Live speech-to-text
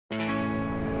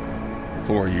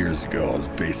4 years ago, I was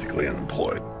basically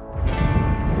unemployed.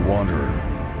 A wanderer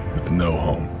with no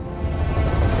home.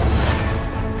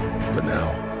 But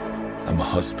now, I'm a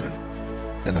husband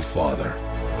and a father.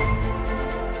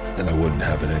 And I wouldn't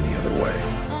have it any other way.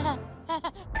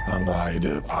 I don't know how you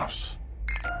did it, Pops.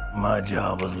 My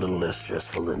job was a little less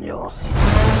stressful than yours.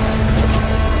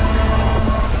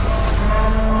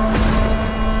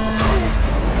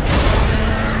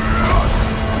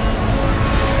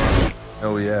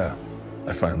 Oh yeah,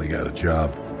 I finally got a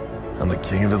job. I'm the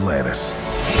king of Atlantis.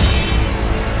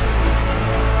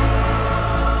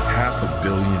 500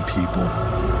 million people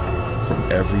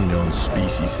from every known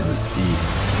species in the sea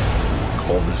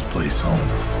call this place home.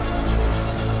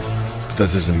 But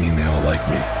that doesn't mean they all like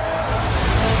me.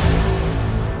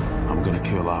 I'm gonna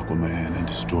kill Aquaman and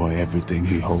destroy everything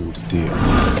he holds dear.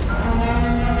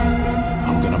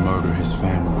 I'm gonna murder his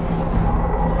family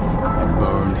and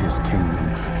burn his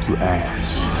kingdom to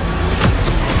ash.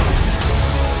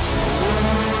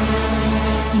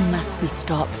 He must be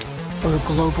stopped, or a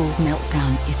global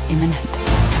meltdown is imminent.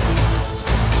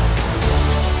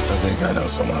 I think I know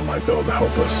someone I might be able to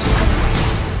help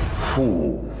us.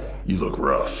 Ooh, you look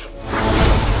rough.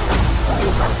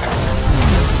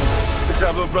 Good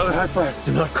job, little brother. High five.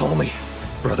 Do not call me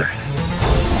brother.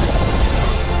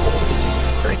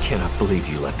 I cannot believe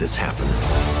you let this happen.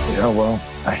 Yeah, well,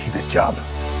 I hate this job.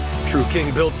 True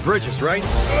king builds bridges, right?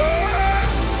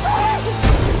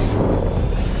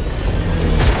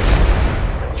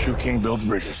 True king builds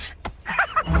bridges.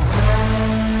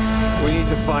 We need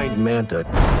to find Manta.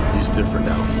 He's different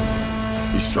now.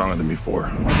 He's stronger than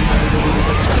before.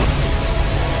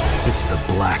 It's the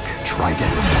Black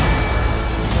Trident.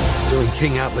 During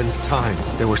King Atlan's time,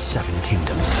 there were 7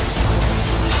 kingdoms.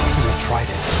 And the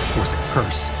Trident was a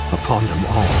curse upon them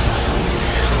all.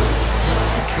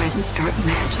 The Trident's dark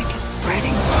magic is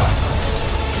spreading.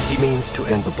 He means to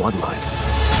end the bloodline.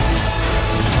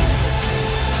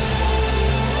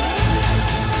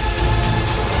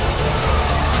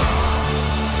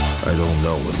 I don't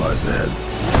know what lies ahead,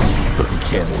 but we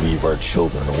can't leave our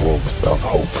children in a world without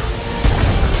hope.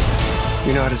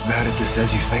 You're not as bad at this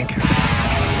as you think.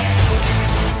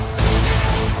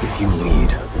 If you lead,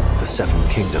 the 7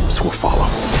 kingdoms will follow.